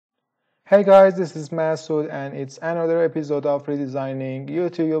Hey guys, this is Masood and it's another episode of redesigning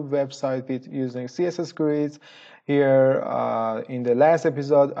YouTube website with using CSS grids. Here in the last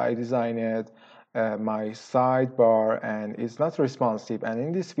episode I designed my sidebar and it's not responsive, and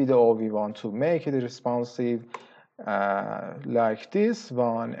in this video we want to make it responsive like this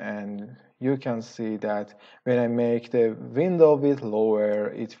one, and you can see that when I make the window width lower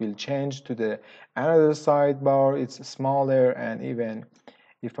it will change to the another sidebar. It's smaller, and even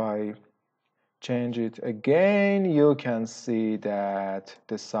if I change it again, you can see that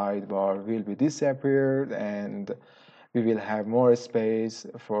the sidebar will be disappeared and we will have more space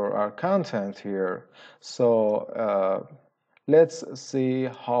for our content here. So let's see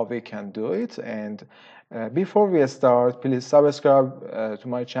how we can do it. And before we start, please subscribe to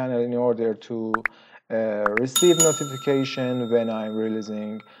my channel in order to receive notification when I'm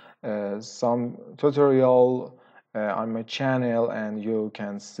releasing some tutorial on my channel, and you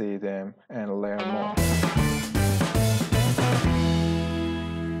can see them and learn more.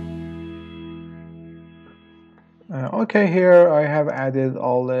 Okay, here I have added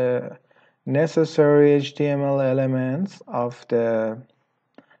all the necessary HTML elements of the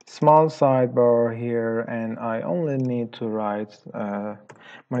small sidebar here, and I only need to write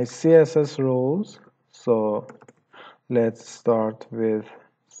my CSS rules. So let's start with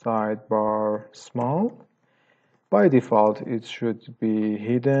sidebar small. By default it should be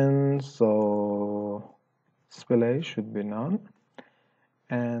hidden, so display should be none.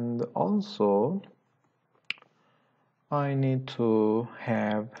 And also I need to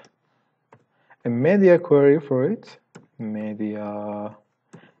have a media query for it. Media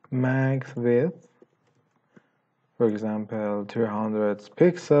max width, for example 300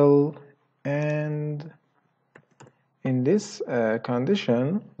 pixel, and in this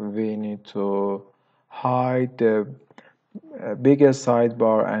condition we need to hide the bigger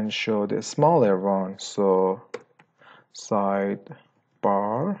sidebar and show the smaller one. So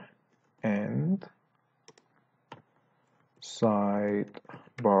sidebar and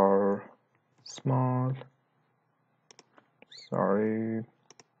sidebar small, sorry,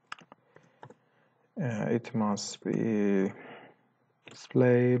 it must be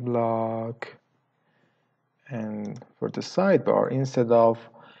display block. And for the sidebar, instead of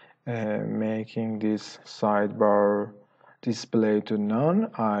making this sidebar display to none,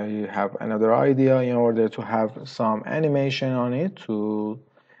 I have another idea. In order to have some animation on it to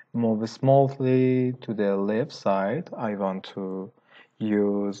move smoothly to the left side, I want to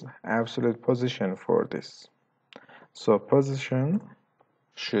use absolute position for this. So position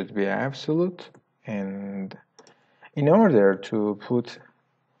should be absolute, and in order to put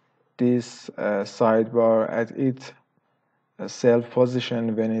this sidebar at its self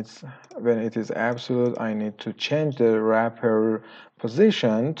position when it is absolute, I need to change the wrapper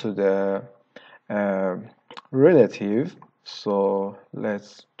position to the relative. So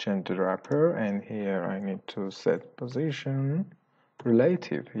let's change the wrapper, and here I need to set position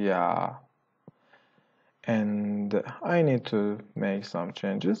relative, yeah, and I need to make some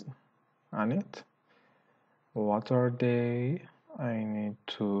changes on it. What are they? I need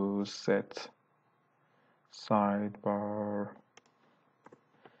to set sidebar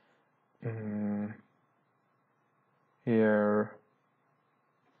here,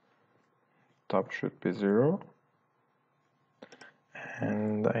 top should be 0,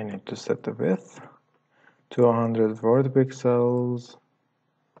 and I need to set the width to 140 pixels,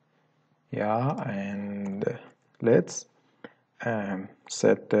 yeah, and let's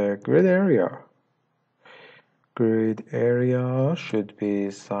set the grid area. Grid area should be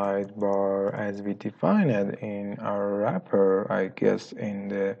sidebar as we defined it in our wrapper, I guess in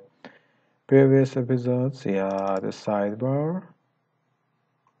the previous episodes. Yeah, the sidebar,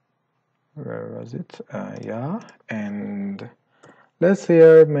 where was it? Yeah, and let's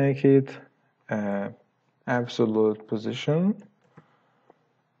here make it absolute position,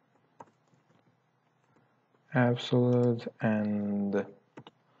 absolute, and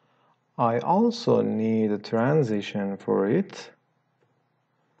I also need a transition for it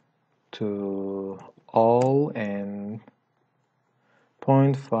to all and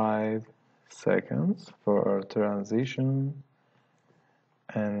 0.5 seconds for our transition.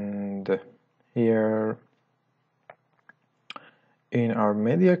 And here in our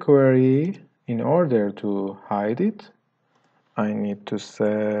media query, in order to hide it, I need to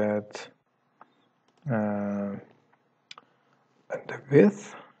set the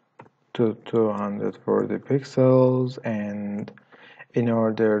width to 240 pixels, and in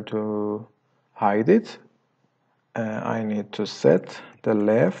order to hide it, I need to set the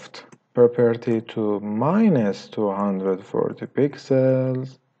left property to minus 240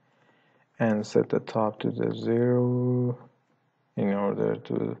 pixels, and set the top to the 0 in order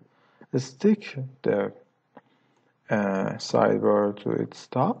to stick the sidebar to its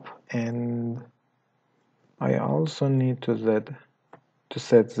top. And I also need to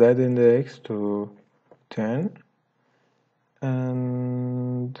set z index to 10.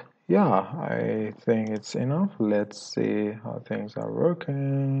 And yeah, I think it's enough. Let's see how things are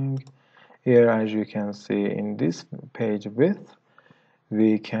working. Here, as you can see in this page width,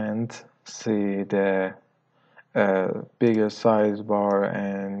 we can't see the bigger sidebar,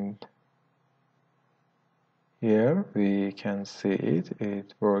 and here we can see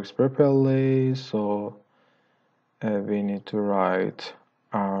it works properly. So we need to write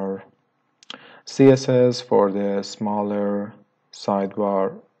our CSS for the smaller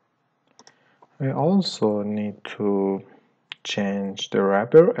sidebar. We also need to change the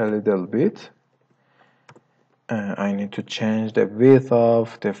wrapper a little bit. I need to change the width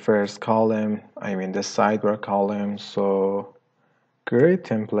of the first column, I mean the sidebar column. So grid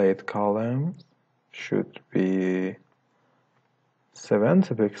template column should be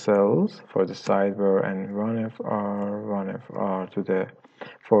 70 pixels for the sidebar and 1FR to the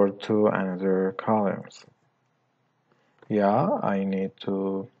for two another columns. Yeah, I need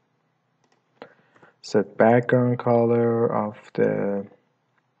to set background color of the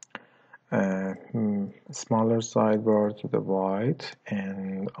smaller sidebar to the white,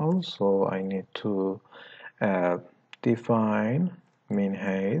 and also I need to define min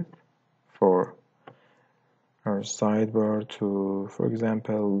height for our sidebar to, for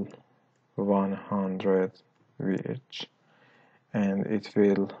example, 100 vh, and it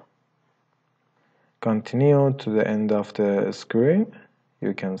will continue to the end of the screen.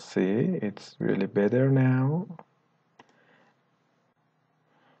 You can see it's really better now.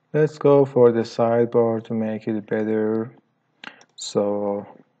 Let's go for the sidebar to make it better. So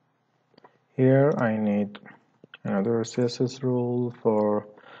here I need another CSS rule for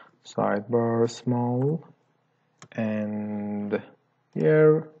sidebar small, and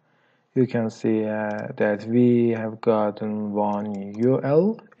here you can see that we have gotten one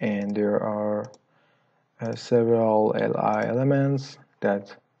UL, and there are several LI elements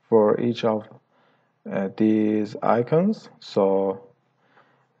that for each of these icons. So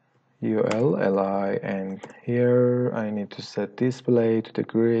UL, LI, and here I need to set display to the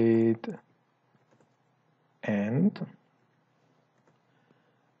grid, and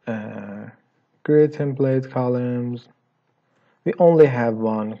grid template columns. We only have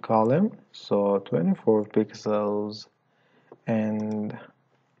one column, so 24 pixels, and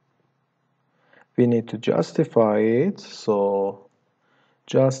we need to justify it. So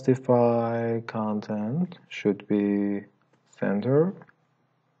justify content should be center.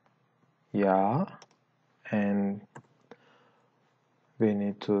 Yeah, and we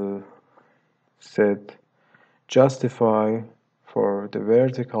need to set justify for the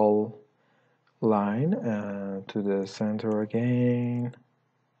vertical line to the center again.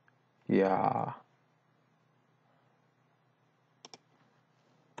 Yeah,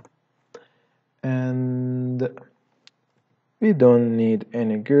 and we don't need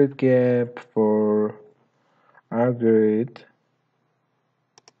any grid gap for our grid.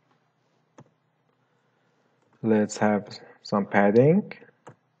 Let's have some padding.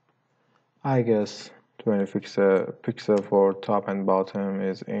 I guess 20 pixel for top and bottom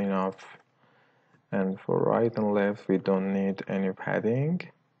is enough, and for right and left we don't need any padding.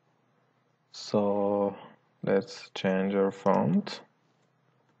 So let's change our font.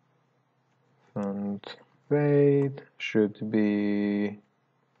 Font weight should be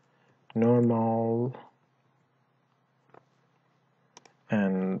normal,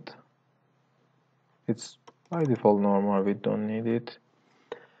 and it's by default normal, we don't need it.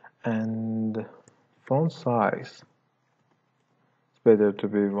 And font size, it's better to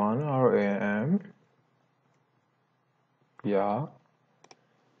be 1 or AM. Yeah,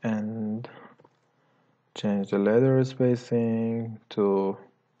 and change the letter spacing to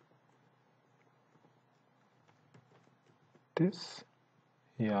this.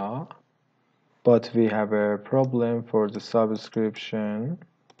 Yeah, but we have a problem for the subscription.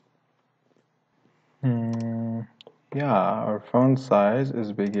 Yeah, our font size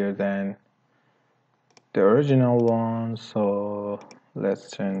is bigger than the original one, so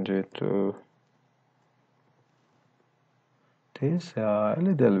let's change it to this. A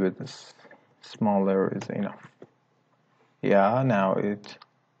little bit smaller is enough. Yeah, now it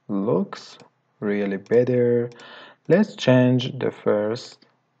looks really better. Let's change the first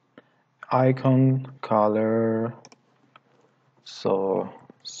icon color. So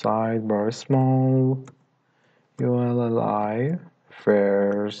sidebar small, ULLI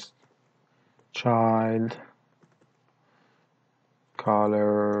first, child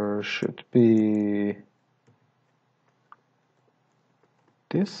color should be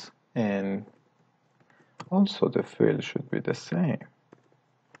this, and also the fill should be the same.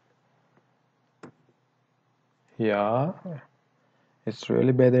 Yeah, it's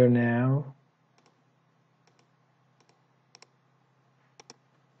really better now.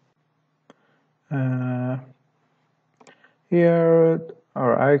 Here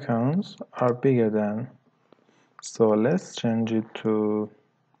our icons are bigger than, so let's change it to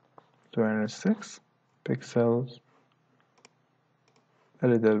 26 pixels, a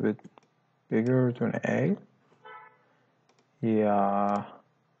little bit bigger, 28. Yeah,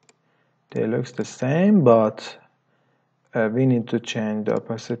 they looks the same, but we need to change the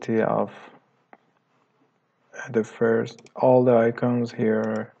opacity of all the icons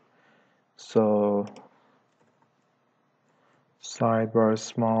here. So sidebar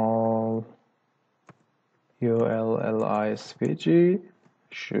small ULLISVG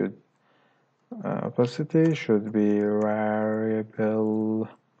should opacity should be variable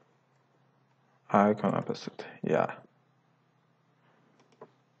icon opacity. Yeah.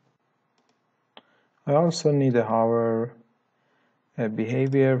 I also need a hover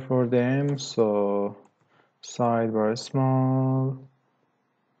behavior for them, so sidebar small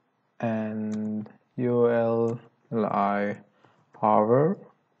and ULLI hover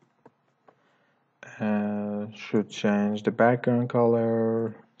should change the background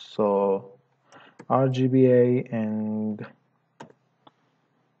color, so RGBA, and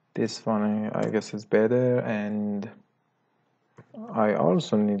this one I guess is better. And I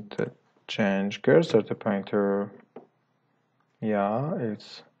also need to change cursor to pointer. Yeah,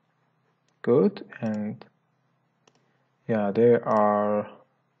 it's good, and yeah, they are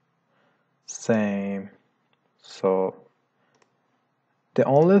same. So the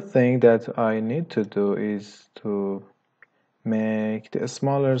only thing that I need to do is to make the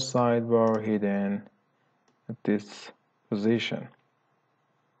smaller sidebar hidden at this position.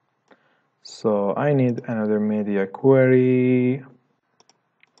 So I need another media query,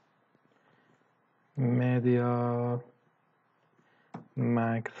 media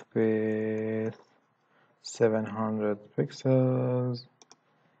max width 700 pixels,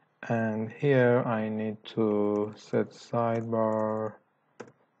 and here I need to set sidebar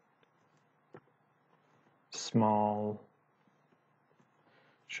small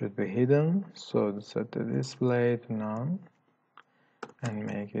should be hidden, so set the display to none and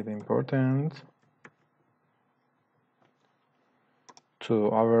make it important to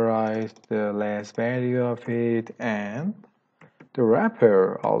override the last value of it. And the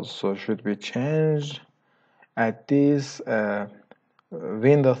wrapper also should be changed at this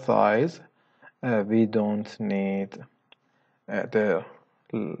window size. We don't need the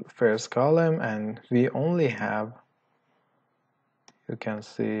first column, and we only have, you can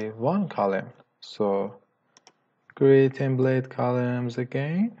see, one column. So create template columns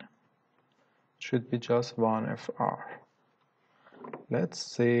again, should be just one FR. Let's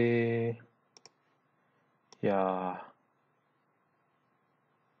see. Yeah,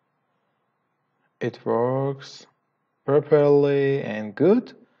 it works properly and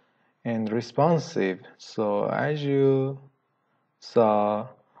good and responsive. So as you saw,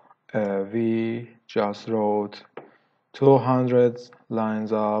 we just wrote 200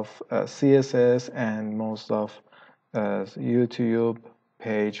 lines of CSS, and most of YouTube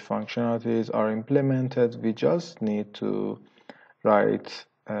page functionalities are implemented. We just need to write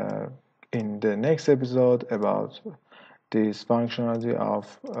in the next episode about this functionality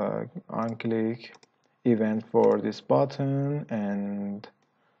of on-click event for this button, and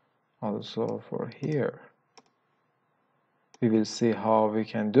also for here. We will see how we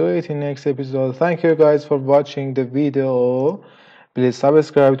can do it in next episode. Thank you guys for watching the video. Please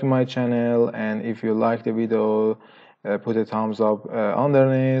subscribe to my channel, and if you like the video, put a thumbs up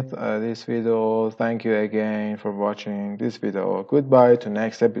underneath this video. Thank you again for watching this video. Goodbye to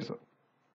next episode.